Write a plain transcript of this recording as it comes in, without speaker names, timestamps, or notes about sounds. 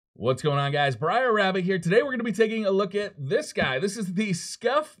What's going on, guys? Briar Rabbit here. Today we're going to be taking a look at this guy. This is the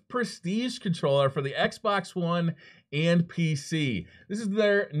Scuf Prestige controller for the Xbox One and PC. This is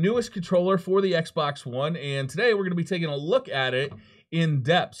their newest controller for the Xbox One, and today we're going to be taking a look at it in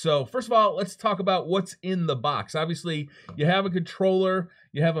depth. So first of all, let's talk about what's in the box. Obviously, you have a controller,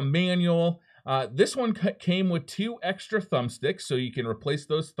 you have a manual. This one came with 2 extra thumbsticks, so you can replace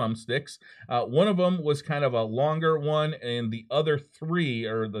those thumbsticks. One of them was kind of a longer one, and the other 3,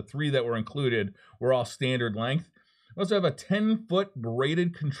 or the 3 that were included, were all standard length. We also have a 10-foot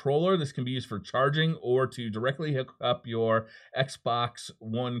braided controller. This can be used for charging or to directly hook up your Xbox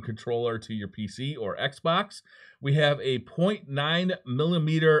One controller to your PC or Xbox. We have a 0.9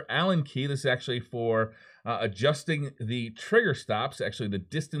 millimeter Allen key. This is actually for adjusting the trigger stops, actually the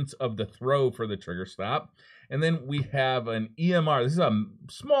distance of the throw for the trigger stop. And then we have an EMR. This is a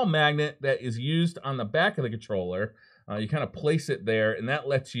small magnet that is used on the back of the controller. You kind of place it there, and that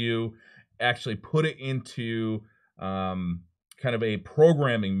lets you actually put it into kind of a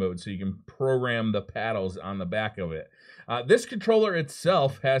programming mode, so you can program the paddles on the back of it. This controller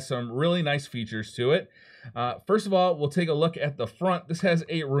itself has some really nice features to it. First of all, we'll take a look at the front. This has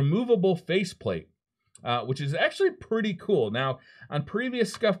a removable faceplate, which is actually pretty cool. Now, on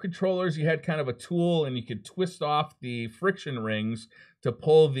previous Scuf controllers, you had kind of a tool and you could twist off the friction rings to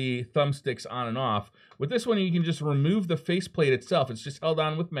pull the thumbsticks on and off. With this one, you can just remove the faceplate itself. It's just held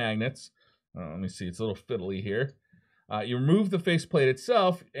on with magnets. Let me see, it's a little fiddly here. You remove the faceplate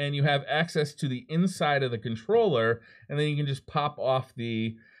itself, and you have access to the inside of the controller, and then you can just pop off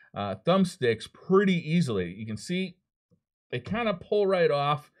the thumbsticks pretty easily. You can see they kind of pull right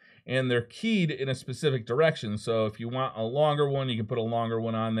off, and they're keyed in a specific direction. So if you want a longer one, you can put a longer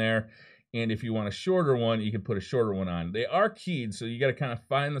one on there. And if you want a shorter one, you can put a shorter one on. They are keyed, so you got to kind of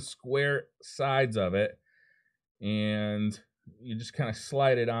find the square sides of it, and you just kind of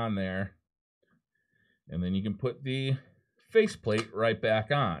slide it on there. And then you can put the faceplate right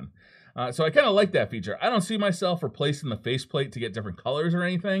back on. So I kind of like that feature. I don't see myself replacing the faceplate to get different colors or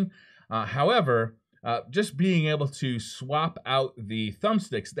anything. However, just being able to swap out the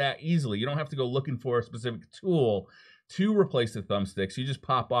thumbsticks that easily, you don't have to go looking for a specific tool to replace the thumbsticks. You just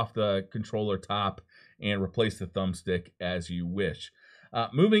pop off the controller top and replace the thumbstick as you wish.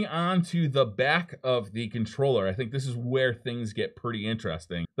 Moving on to the back of the controller, I think this is where things get pretty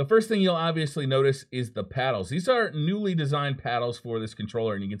interesting. The first thing you'll obviously notice is the paddles. These are newly designed paddles for this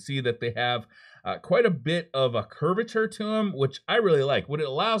controller, and you can see that they have quite a bit of a curvature to them, which I really like. What it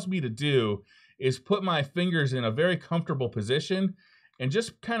allows me to do is put my fingers in a very comfortable position and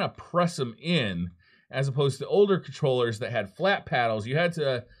just kind of press them in, as opposed to older controllers that had flat paddles. You had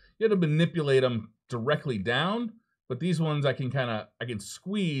to manipulate them directly down. But these ones I can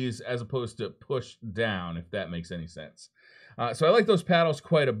squeeze as opposed to push down, if that makes any sense. So I like those paddles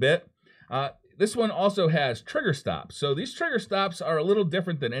quite a bit. This one also has trigger stops. So these trigger stops are a little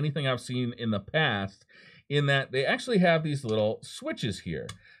different than anything I've seen in the past, in that they actually have these little switches here.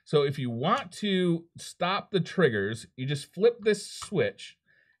 So if you want to stop the triggers, you just flip this switch,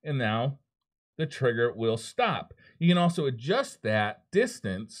 and now the trigger will stop. You can also adjust that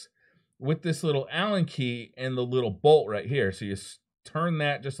distance with this little Allen key and the little bolt right here. So you turn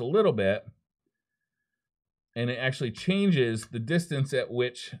that just a little bit, and it actually changes the distance at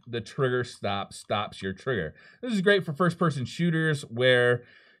which the trigger stops your trigger. This is great for first-person shooters where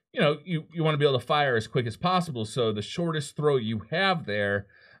you want to be able to fire as quick as possible. So the shortest throw you have there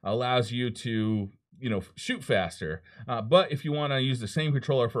allows you to shoot faster. But if you want to use the same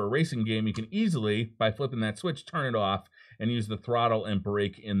controller for a racing game, you can easily, by flipping that switch, turn it off and use the throttle and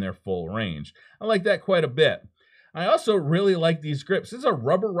brake in their full range. I like that quite a bit. I also really like these grips. This is a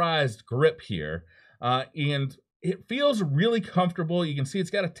rubberized grip here, and it feels really comfortable. You can see it's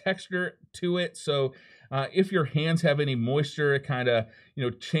got a texture to it, so if your hands have any moisture, it kind of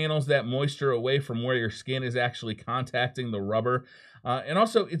channels that moisture away from where your skin is actually contacting the rubber. And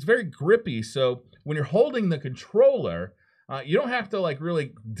also, it's very grippy, so when you're holding the controller, you don't have to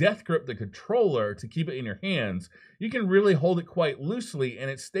really death grip the controller to keep it in your hands. You can really hold it quite loosely, and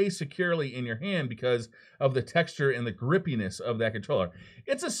it stays securely in your hand because of the texture and the grippiness of that controller.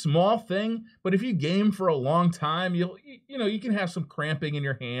 It's a small thing, but if you game for a long time, you can have some cramping in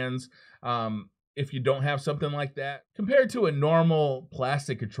your hands. If you don't have something like that, compared to a normal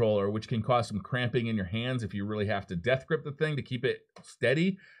plastic controller, which can cause some cramping in your hands if you really have to death grip the thing to keep it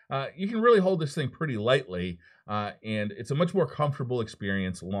steady, you can really hold this thing pretty lightly, and it's a much more comfortable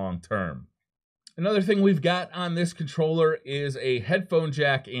experience long term. Another thing we've got on this controller is a headphone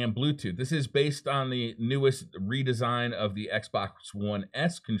jack and Bluetooth. This is based on the newest redesign of the Xbox One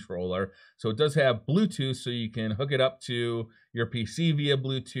S controller. So it does have Bluetooth, so you can hook it up to your PC via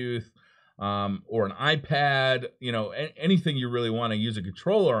Bluetooth, or an iPad, anything you really want to use a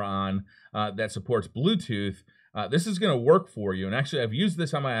controller on that supports Bluetooth. This is going to work for you. And actually, I've used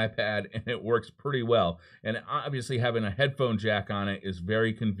this on my iPad, and it works pretty well. And obviously, having a headphone jack on it is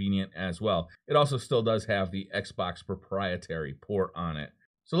very convenient as well. It also still does have the Xbox proprietary port on it.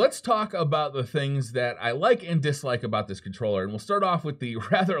 So let's talk about the things that I like and dislike about this controller. And we'll start off with the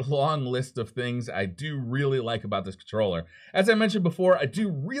rather long list of things I do really like about this controller. As I mentioned before, I do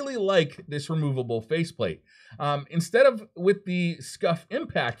really like this removable faceplate. Instead of with the Scuf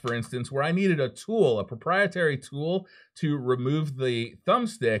Impact, for instance, where I needed a tool, a proprietary tool to remove the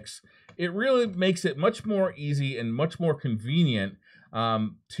thumbsticks, it really makes it much more easy and much more convenient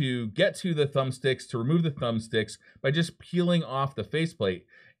to get to the thumbsticks, to remove the thumbsticks by just peeling off the faceplate.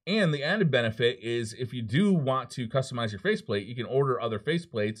 And the added benefit is if you do want to customize your faceplate, you can order other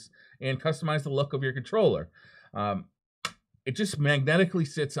faceplates and customize the look of your controller. It just magnetically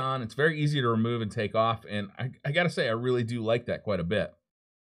sits on. It's very easy to remove and take off. And I gotta say, I really do like that quite a bit.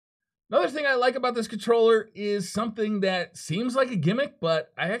 Another thing I like about this controller is something that seems like a gimmick,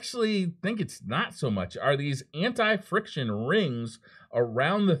 but I actually think it's not so much, are these anti-friction rings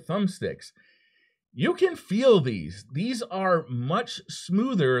around the thumbsticks. You can feel these. These are much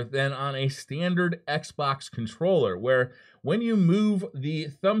smoother than on a standard Xbox controller, where when you move the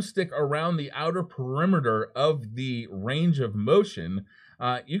thumbstick around the outer perimeter of the range of motion,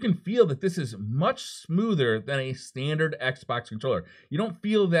 you can feel that this is much smoother than a standard Xbox controller. You don't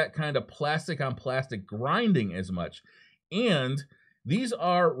feel that kind of plastic on plastic grinding as much. And these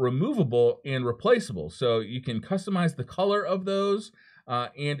are removable and replaceable. So you can customize the color of those.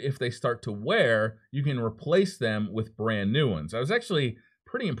 And if they start to wear, you can replace them with brand new ones. I was actually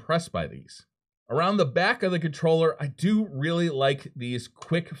pretty impressed by these. Around the back of the controller, I do really like these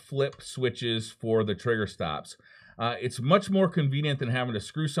quick flip switches for the trigger stops. It's much more convenient than having to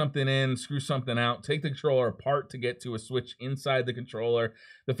screw something in, screw something out, take the controller apart to get to a switch inside the controller.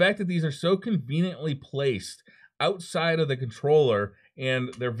 The fact that these are so conveniently placed outside of the controller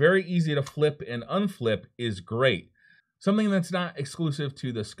and they're very easy to flip and unflip is great. Something that's not exclusive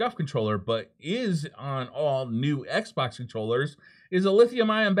to the Scuf controller, but is on all new Xbox controllers, is a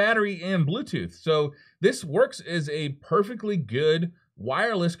lithium-ion battery and Bluetooth. So this works as a perfectly good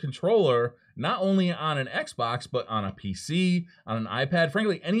wireless controller, not only on an Xbox, but on a PC, on an iPad,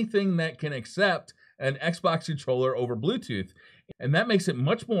 frankly, anything that can accept an Xbox controller over Bluetooth. And that makes it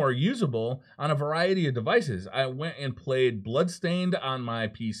much more usable on a variety of devices. I went and played Bloodstained on my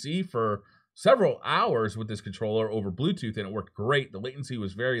PC for several hours with this controller over Bluetooth, and it worked great. The latency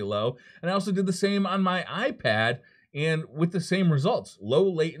was very low. And I also did the same on my iPad, and with the same results, low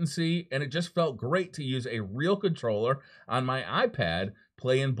latency, and it just felt great to use a real controller on my iPad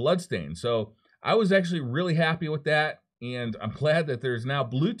playing Bloodstained. So I was actually really happy with that, and I'm glad that there's now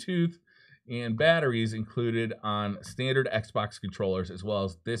Bluetooth and batteries included on standard Xbox controllers, as well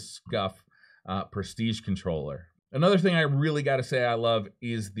as this Scuf Prestige controller. Another thing I really got to say I love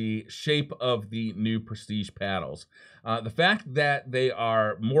is the shape of the new Prestige paddles. The fact that they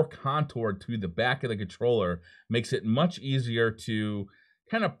are more contoured to the back of the controller makes it much easier to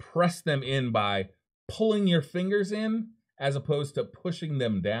kind of press them in by pulling your fingers in as opposed to pushing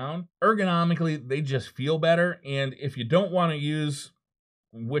them down. Ergonomically, they just feel better, and if you don't want to use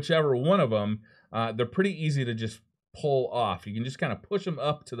whichever one of them, they're pretty easy to just pull off. You can just kind of push them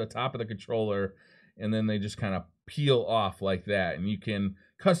up to the top of the controller, and then they just kind of peel off like that. And you can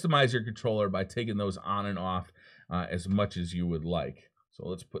customize your controller by taking those on and off as much as you would like. So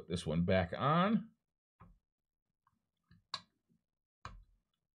let's put this one back on.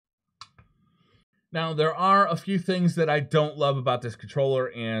 Now, there are a few things that I don't love about this controller,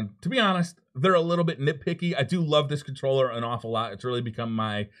 and to be honest, they're a little bit nitpicky. I do love this controller an awful lot. It's really become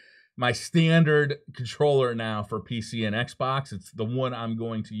my standard controller now for PC and Xbox. It's the one I'm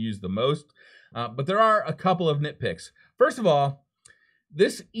going to use the most. But there are a couple of nitpicks. First of all,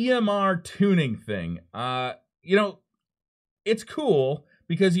 this EMR tuning thing, it's cool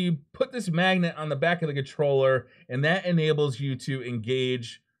because you put this magnet on the back of the controller and that enables you to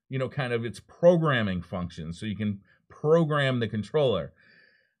engage, kind of its programming function. So you can program the controller.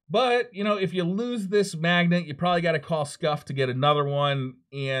 But, if you lose this magnet, you probably got to call Scuf to get another one.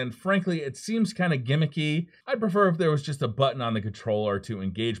 And frankly, it seems kind of gimmicky. I'd prefer if there was just a button on the controller to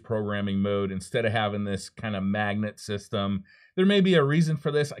engage programming mode instead of having this kind of magnet system. There may be a reason for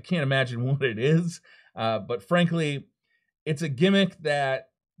this. I can't imagine what it is. But frankly, it's a gimmick that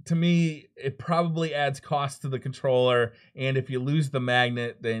to me, it probably adds cost to the controller, and if you lose the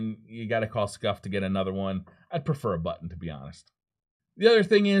magnet, then you got to call Scuf to get another one. I'd prefer a button, to be honest. The other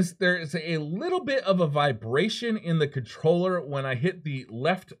thing is there is a little bit of a vibration in the controller when I hit the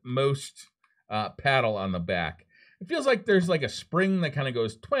leftmost paddle on the back. It feels like there's like a spring that kind of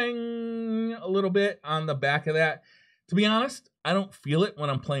goes twang a little bit on the back of that. To be honest, I don't feel it when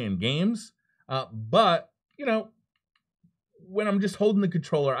I'm playing games, but, you know, when I'm just holding the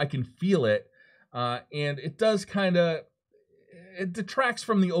controller, I can feel it, and it does kind of, it detracts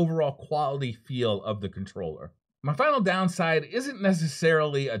from the overall quality feel of the controller. My final downside isn't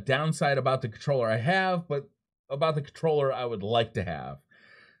necessarily a downside about the controller I have, but about the controller I would like to have.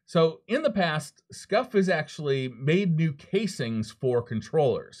 So in the past, Scuf has actually made new casings for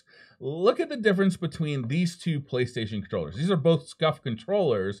controllers. Look at the difference between these two PlayStation controllers. These are both Scuf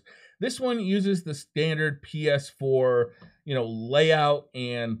controllers. This one uses the standard PS4, layout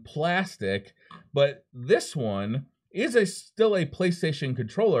and plastic, but this one is still a PlayStation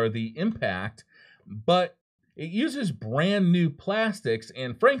controller, the Impact, but it uses brand new plastics,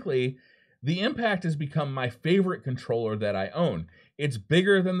 and frankly, the Impact has become my favorite controller that I own. It's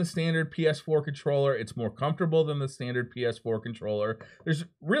bigger than the standard PS4 controller. It's more comfortable than the standard PS4 controller. There's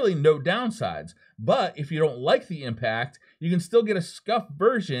really no downsides. But if you don't like the Impact, you can still get a Scuf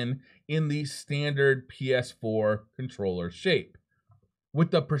version in the standard PS4 controller shape.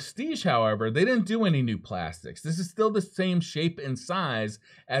 With the Prestige, however, they didn't do any new plastics. This is still the same shape and size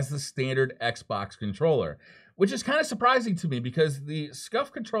as the standard Xbox controller, which is kind of surprising to me because the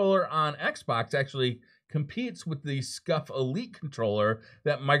Scuf controller on Xbox actually competes with the Scuf Elite controller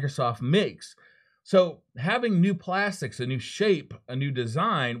that Microsoft makes. So having new plastics, a new shape, a new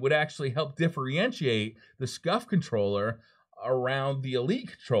design would actually help differentiate the Scuf controller around the Elite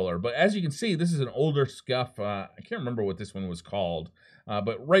controller. But as you can see, this is an older Scuf. I can't remember what this one was called,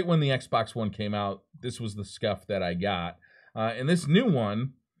 but right when the Xbox One came out, this was the Scuf that I got. And this new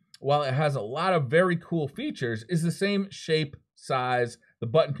one, while it has a lot of very cool features, is the same shape, size. The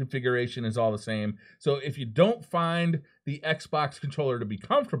button configuration is all the same. So if you don't find the Xbox controller to be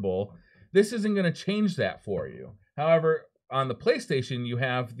comfortable, this isn't going to change that for you. However, on the PlayStation, you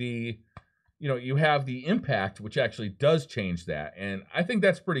have the Impact, which actually does change that. And I think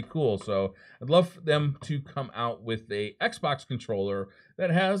that's pretty cool. So I'd love for them to come out with a Xbox controller that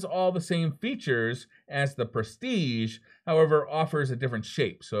has all the same features as the Prestige, however, offers a different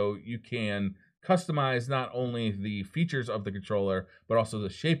shape. So you can customize not only the features of the controller, but also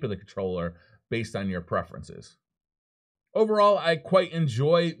the shape of the controller based on your preferences. Overall, I quite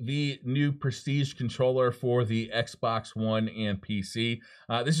enjoy the new Prestige controller for the Xbox One and PC.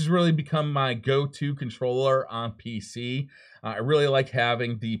 This has really become my go-to controller on PC. I really like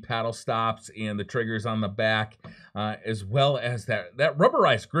having the paddle stops and the triggers on the back, as well as that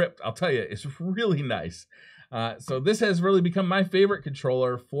rubberized grip. I'll tell you, it's really nice. So this has really become my favorite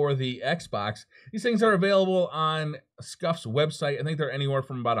controller for the Xbox. These things are available on Scuf's website. I think they're anywhere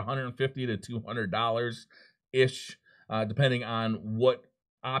from about $150 to $200-ish, depending on what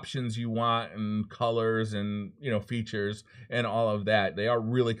options you want and colors and features and all of that. They are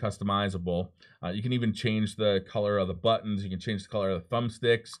really customizable. You can even change the color of the buttons. You can change the color of the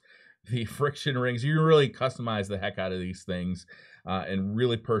thumbsticks, the friction rings. You can really customize the heck out of these things. And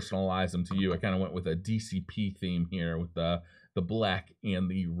really personalize them to you. I kind of went with a DCP theme here with the black and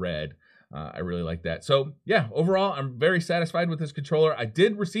the red. I really like that. So yeah, overall, I'm very satisfied with this controller. I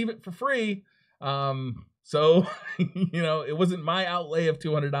did receive it for free. So, it wasn't my outlay of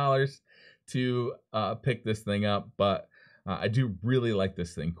 $200 to pick this thing up, but I do really like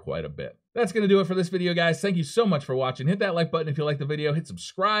this thing quite a bit. That's going to do it for this video, guys. Thank you so much for watching. Hit that like button if you like the video. Hit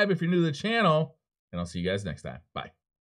subscribe if you're new to the channel, and I'll see you guys next time. Bye.